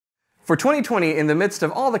For 2020, in the midst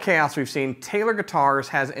of all the chaos we've seen, Taylor Guitars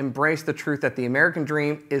has embraced the truth that the American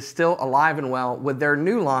dream is still alive and well with their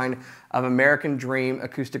new line of American Dream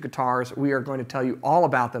acoustic guitars. We are going to tell you all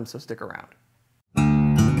about them, so stick around.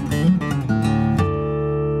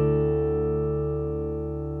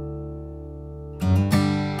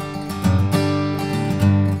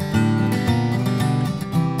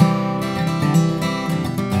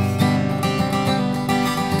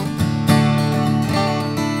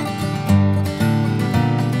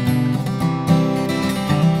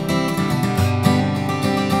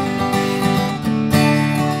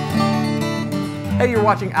 Hey, you're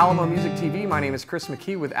watching Alamo Music TV. My name is Chris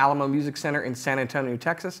McKee with Alamo Music Center in San Antonio,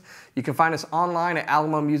 Texas. You can find us online at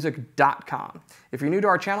alamomusic.com. If you're new to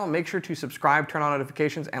our channel, make sure to subscribe, turn on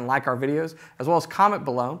notifications, and like our videos, as well as comment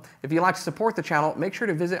below. If you'd like to support the channel, make sure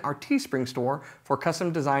to visit our Teespring store for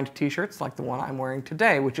custom designed t-shirts like the one I'm wearing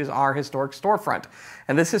today, which is our historic storefront.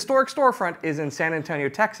 And this historic storefront is in San Antonio,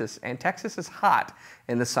 Texas, and Texas is hot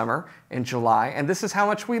in the summer, in July, and this is how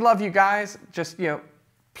much we love you guys. Just,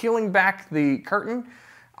 peeling back the curtain,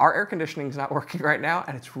 our air conditioning is not working right now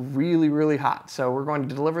and it's really, really hot. So we're going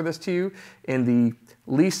to deliver this to you in the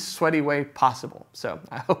least sweaty way possible. So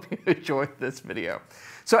I hope you enjoyed this video.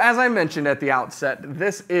 So as I mentioned at the outset,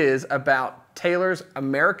 this is about Taylor's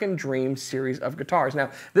American Dream series of guitars. Now,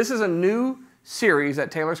 this is a new series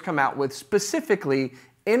that Taylor's come out with specifically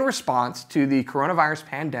in response to the coronavirus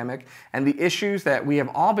pandemic and the issues that we have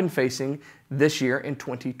all been facing this year in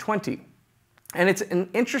 2020. And it's an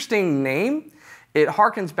interesting name. It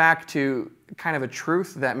harkens back to kind of a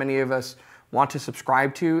truth that many of us want to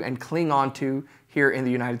subscribe to and cling on to here in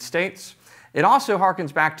the United States. It also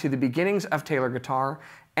harkens back to the beginnings of Taylor guitar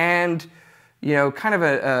and, kind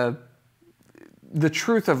of the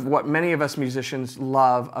truth of what many of us musicians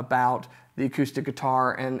love about the acoustic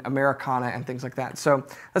guitar and Americana and things like that. So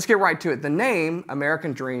let's get right to it. The name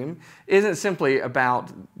American Dream isn't simply about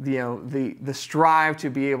the strive to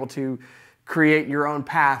be able to create your own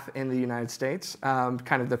path in the United States,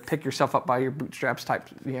 kind of the pick yourself up by your bootstraps type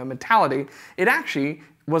mentality. It actually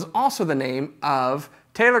was also the name of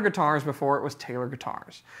Taylor Guitars before it was Taylor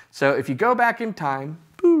Guitars. So if you go back in time,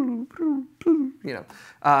 in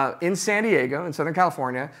San Diego, in Southern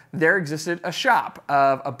California, there existed a shop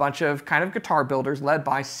of a bunch of kind of guitar builders led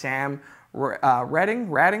by Sam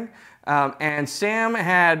Redding. And Sam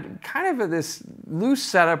had kind of this loose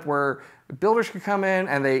setup where builders could come in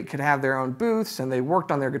and they could have their own booths and they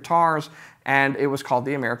worked on their guitars, and it was called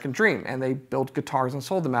the American Dream, and they built guitars and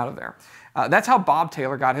sold them out of there. That's how Bob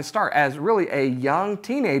Taylor got his start. As really a young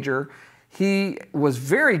teenager, he was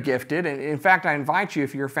very gifted, and in fact I invite you,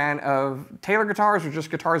 if you're a fan of Taylor guitars or just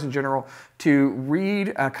guitars in general, to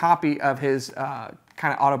read a copy of his kind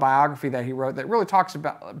of autobiography that he wrote that really talks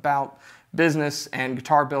about business and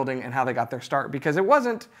guitar building and how they got their start, because it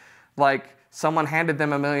wasn't like someone handed them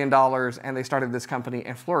 $1 million and they started this company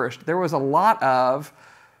and flourished. There was a lot of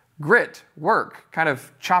grit, work, kind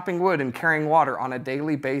of chopping wood and carrying water on a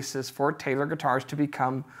daily basis for Taylor Guitars to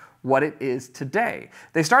become what it is today.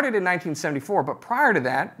 They started in 1974, but prior to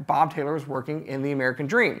that, Bob Taylor was working in the American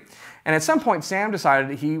Dream. And at some point, Sam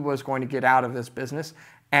decided he was going to get out of this business,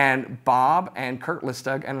 and Bob and Kurt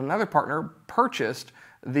Listug and another partner purchased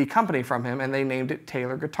the company from him, and they named it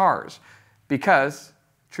Taylor Guitars. Because,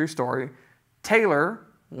 true story, Taylor,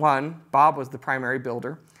 one, Bob was the primary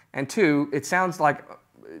builder, and two, it sounds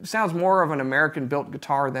more of an American-built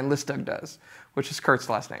guitar than Listug does, which is Kurt's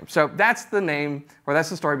last name. So that's the name, or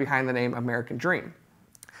that's the story behind the name American Dream.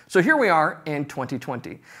 So here we are in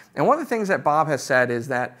 2020, and one of the things that Bob has said is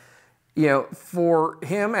that, for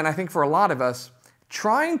him, and I think for a lot of us,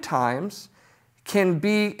 trying times can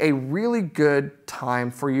be a really good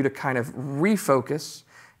time for you to kind of refocus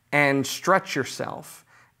and stretch yourself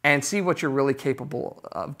and see what you're really capable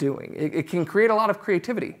of doing. It can create a lot of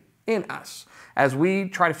creativity in us as we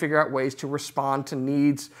try to figure out ways to respond to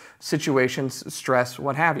needs, situations, stress,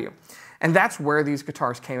 what have you. And that's where these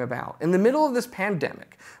guitars came about. In the middle of this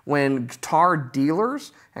pandemic, when guitar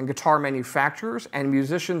dealers and guitar manufacturers and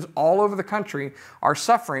musicians all over the country are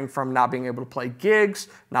suffering from not being able to play gigs,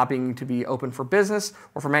 not being able to be open for business,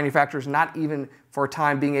 or for manufacturers not even for a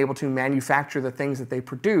time being able to manufacture the things that they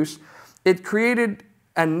produce, it created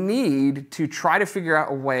a need to try to figure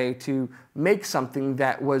out a way to make something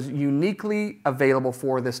that was uniquely available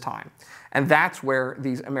for this time. And that's where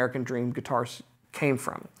these American Dream guitars came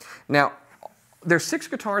from. Now, there's 6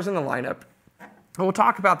 guitars in the lineup, and we'll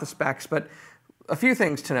talk about the specs, but a few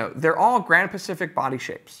things to note. They're all Grand Pacific body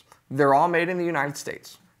shapes. They're all made in the United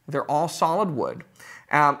States. They're all solid wood.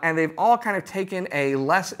 And they've all kind of taken a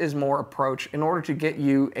less is more approach in order to get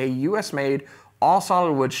you a US-made all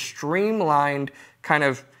solid wood, streamlined, kind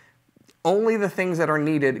of only the things that are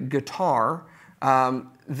needed guitar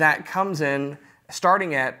that comes in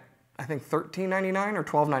starting at, I think, $13.99 or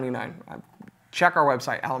 $12.99. Check our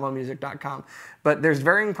website, alamomusic.com. But there's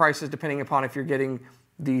varying prices depending upon if you're getting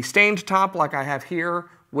the stained top like I have here,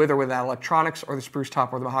 with or without electronics, or the spruce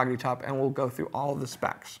top or the mahogany top, and we'll go through all of the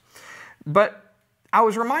specs. But I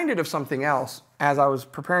was reminded of something else as I was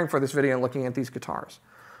preparing for this video and looking at these guitars.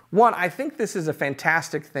 One, I think this is a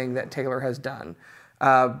fantastic thing that Taylor has done,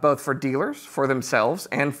 both for dealers, for themselves,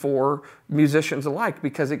 and for musicians alike,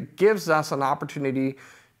 because it gives us an opportunity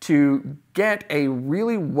to get a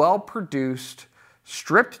really well-produced,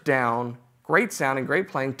 stripped down, great sounding, great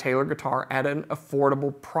playing Taylor guitar at an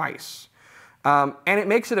affordable price. And it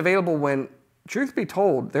makes it available when, truth be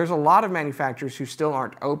told, there's a lot of manufacturers who still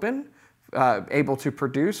aren't open, able to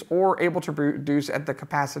produce, or able to produce at the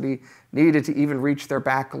capacity needed to even reach their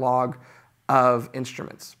backlog of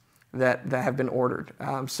instruments that have been ordered.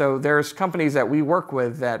 So there's companies that we work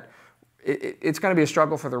with that it's going to be a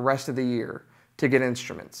struggle for the rest of the year to get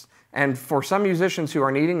instruments. And for some musicians who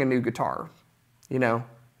are needing a new guitar, you know,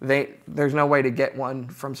 there's no way to get one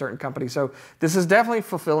from certain companies. So this is definitely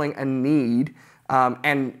fulfilling a need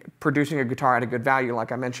and producing a guitar at a good value,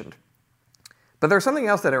 like I mentioned. But there's something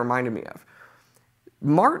else that it reminded me of.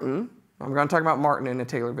 Martin, I'm going to talk about Martin in a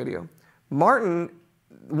Taylor video. Martin,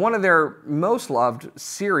 one of their most loved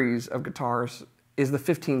series of guitars is the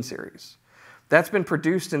 15 series. That's been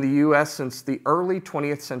produced in the US since the early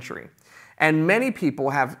 20th century. And many people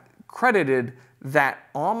have credited that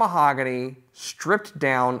all mahogany, stripped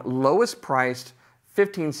down, lowest priced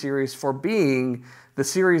 15 series for being the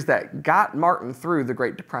series that got Martin through the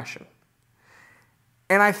Great Depression.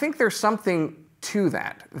 And I think there's something to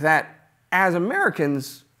that, that as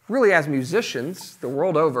Americans, really as musicians the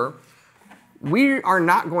world over, we are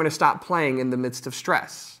not going to stop playing in the midst of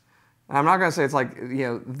stress. And I'm not going to say it's like, you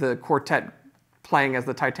know, the quartet playing as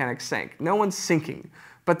the Titanic sank. No one's sinking.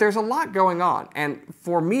 But there's a lot going on. And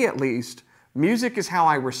for me at least, music is how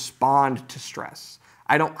I respond to stress.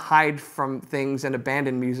 I don't hide from things and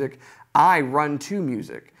abandon music. I run to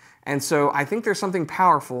music. And so I think there's something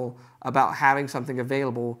powerful about having something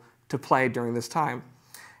available to play during this time.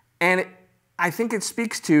 And I think it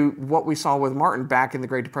speaks to what we saw with Martin back in the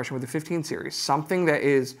Great Depression with the 15 series. Something that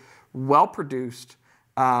is well produced,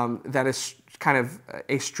 that is kind of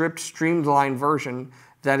a stripped, streamlined version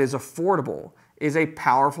that is affordable, is a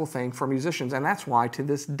powerful thing for musicians. And that's why to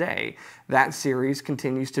this day, that series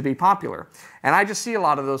continues to be popular. And I just see a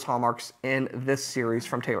lot of those hallmarks in this series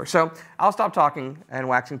from Taylor. So I'll stop talking and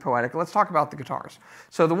waxing poetic. Let's talk about the guitars.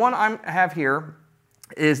 So the one I have here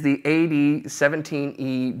is the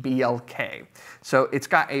AD27e BLK. So it's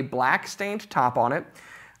got a black stained top on it.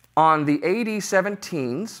 On the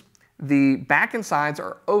AD17s, the back and sides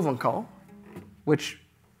are Ovangkol, which,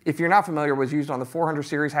 if you're not familiar, was used on the 400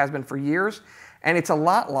 series, has been for years. And it's a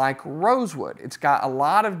lot like rosewood. It's got a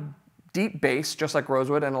lot of deep bass, just like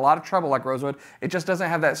rosewood, and a lot of treble like rosewood. It just doesn't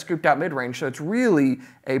have that scooped out mid-range, so it's really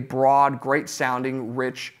a broad, great sounding,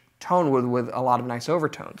 rich tone with a lot of nice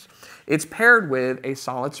overtones. It's paired with a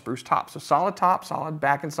solid spruce top. So solid top, solid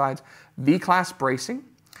back and sides, V-class bracing.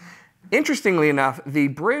 Interestingly enough, the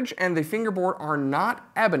bridge and the fingerboard are not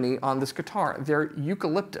ebony on this guitar. They're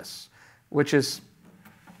eucalyptus, which is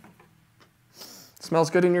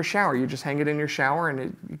smells good in your shower. You just hang it in your shower and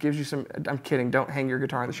it gives you some, I'm kidding, don't hang your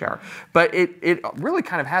guitar in the shower. But it really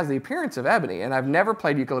kind of has the appearance of ebony, and I've never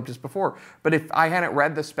played eucalyptus before. But if I hadn't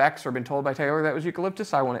read the specs or been told by Taylor that was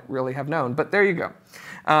eucalyptus, I wouldn't really have known. But there you go.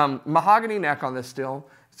 Mahogany neck on this still.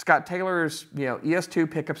 It's got Taylor's, you know, ES2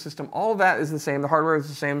 pickup system. All of that is the same. The hardware is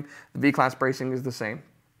the same. The V-class bracing is the same.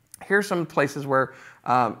 Here's some places where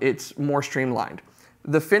it's more streamlined.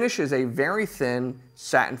 The finish is a very thin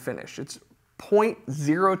satin finish. It's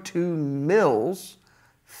 0.02 mils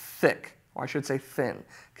thick, or I should say thin,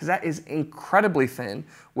 because that is incredibly thin,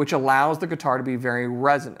 which allows the guitar to be very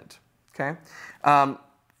resonant, okay?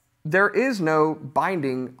 There is no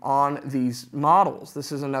binding on these models.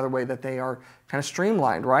 This is another way that they are kind of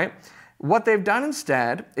streamlined, right? What they've done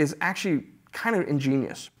instead is actually kind of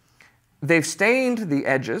ingenious. They've stained the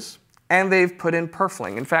edges and they've put in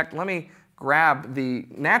purfling. In fact, let me grab the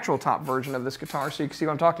natural top version of this guitar so you can see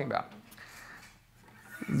what I'm talking about.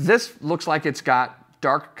 This looks like it's got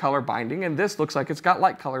dark color binding, and this looks like it's got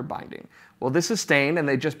light color binding. Well, this is stained, and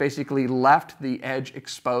they just basically left the edge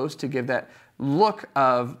exposed to give that look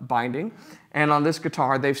of binding. And on this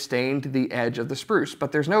guitar, they've stained the edge of the spruce,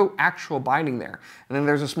 but there's no actual binding there. And then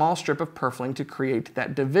there's a small strip of purfling to create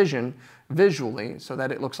that division visually so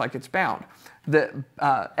that it looks like it's bound. The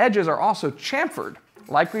edges are also chamfered,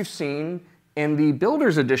 like we've seen in the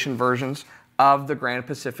Builder's Edition versions of the Grand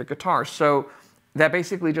Pacific guitars. So that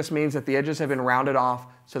basically just means that the edges have been rounded off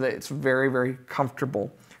so that it's very, very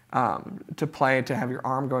comfortable to play, to have your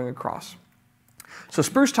arm going across. So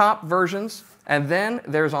spruce top versions, and then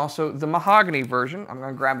there's also the mahogany version. I'm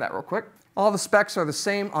going to grab that real quick. All the specs are the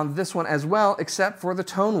same on this one as well, except for the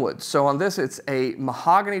tone wood. So on this, it's a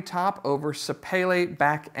mahogany top over sapele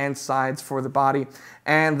back and sides for the body,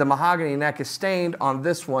 and the mahogany neck is stained on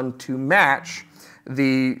this one to match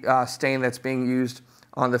the stain that's being used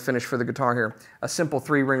on the finish for the guitar here. A simple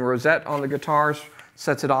 3-ring rosette on the guitars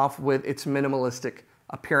sets it off with its minimalistic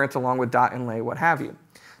appearance, along with dot inlay, what have you.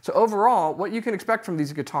 So overall, what you can expect from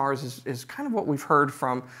these guitars is kind of what we've heard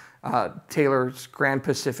from Taylor's Grand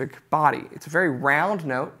Pacific body. It's a very round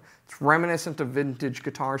note. It's reminiscent of vintage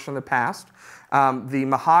guitars from the past. The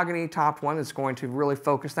mahogany topped one is going to really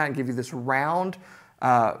focus that and give you this round,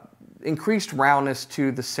 increased roundness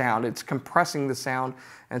to the sound. It's compressing the sound,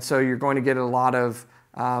 and so you're going to get a lot of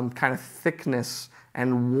kind of thickness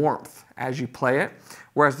and warmth as you play it.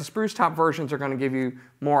 Whereas the spruce top versions are going to give you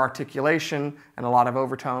more articulation and a lot of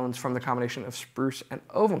overtones from the combination of spruce and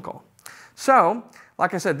Ovangkol. So,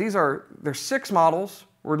 like I said, there's 6 models.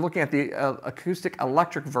 We're looking at the acoustic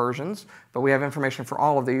electric versions, but we have information for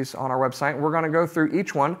all of these on our website. We're going to go through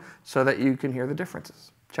each one so that you can hear the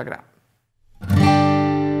differences. Check it out.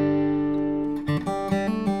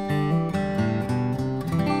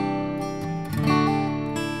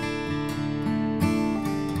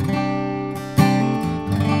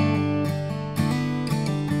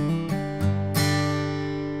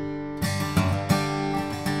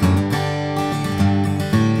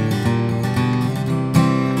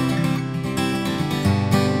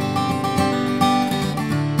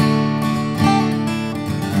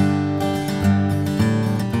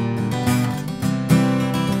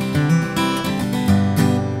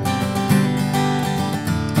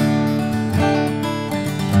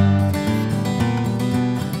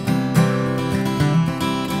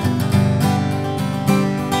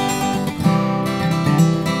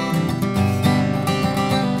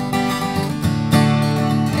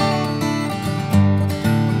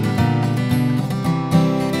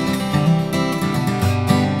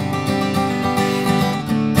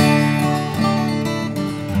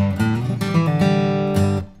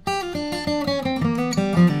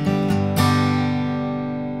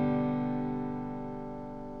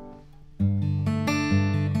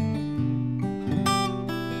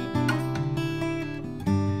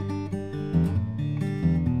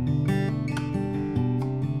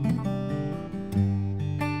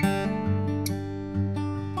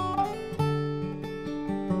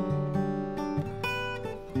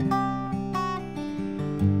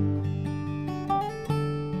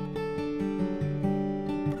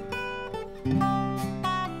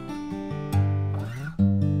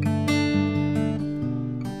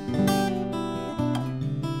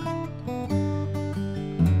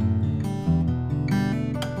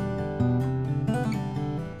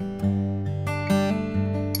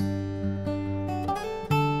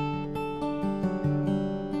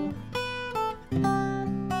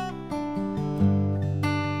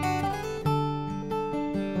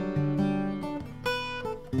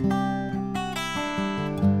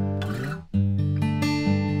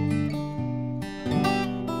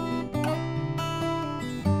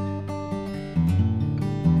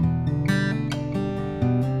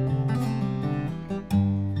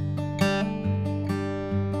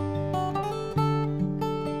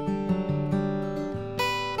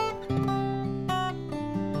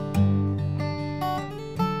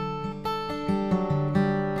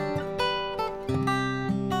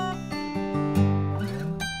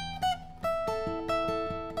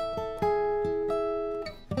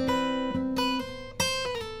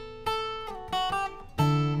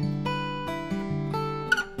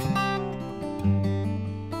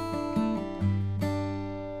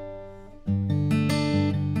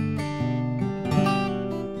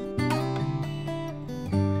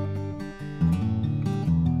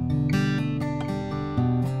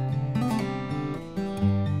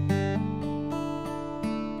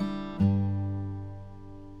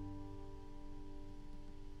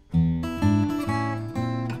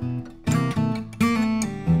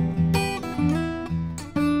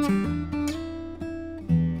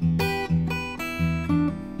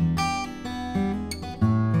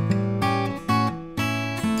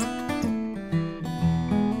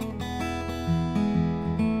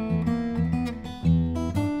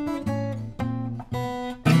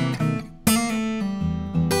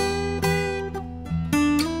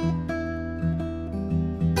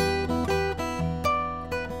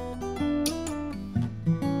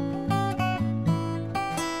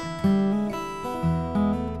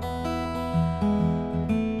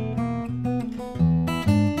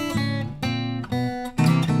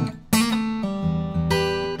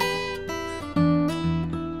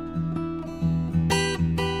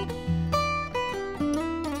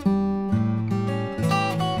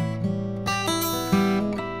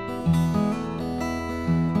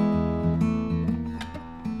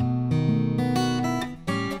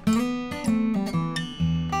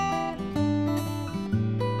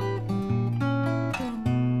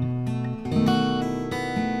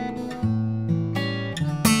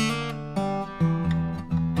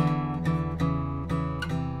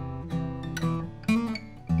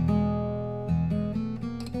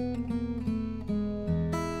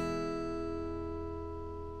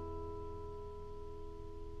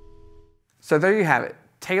 So there you have it,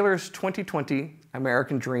 Taylor's 2020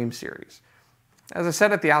 American Dream Series. As I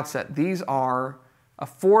said at the outset, these are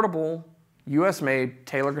affordable US-made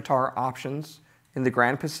Taylor guitar options in the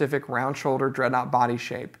Grand Pacific round shoulder dreadnought body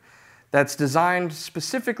shape that's designed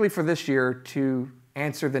specifically for this year to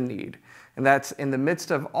answer the need. And that's in the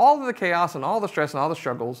midst of all of the chaos and all the stress and all the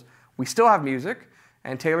struggles, we still have music,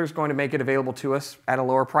 and Taylor's going to make it available to us at a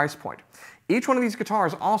lower price point. Each one of these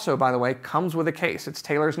guitars also, by the way, comes with a case. It's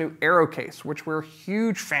Taylor's new Aerocase, which we're a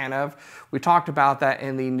huge fan of. We talked about that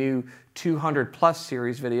in the new 200 Plus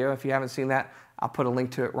series video. If you haven't seen that, I'll put a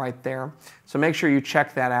link to it right there. So make sure you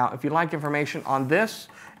check that out. If you'd like information on this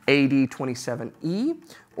AD27e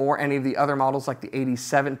or any of the other models like the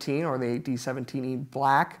AD17 or the AD17e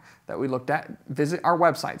Black that we looked at, visit our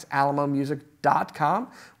websites, alamomusic.com.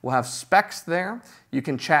 We'll have specs there. You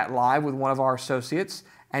can chat live with one of our associates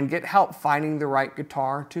and get help finding the right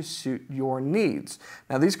guitar to suit your needs.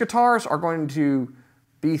 Now, these guitars are going to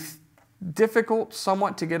be difficult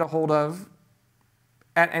somewhat to get a hold of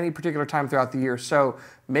at any particular time throughout the year. So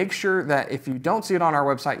make sure that if you don't see it on our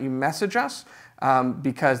website, you message us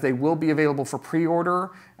because they will be available for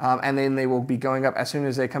pre-order and then they will be going up as soon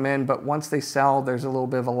as they come in. But once they sell, there's a little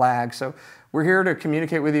bit of a lag. So we're here to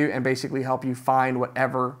communicate with you and basically help you find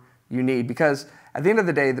whatever you need, because at the end of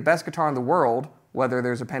the day, the best guitar in the world, whether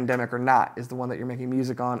there's a pandemic or not, is the one that you're making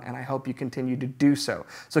music on, and I hope you continue to do so.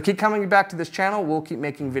 So keep coming back to this channel. We'll keep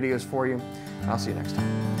making videos for you, and I'll see you next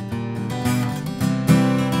time.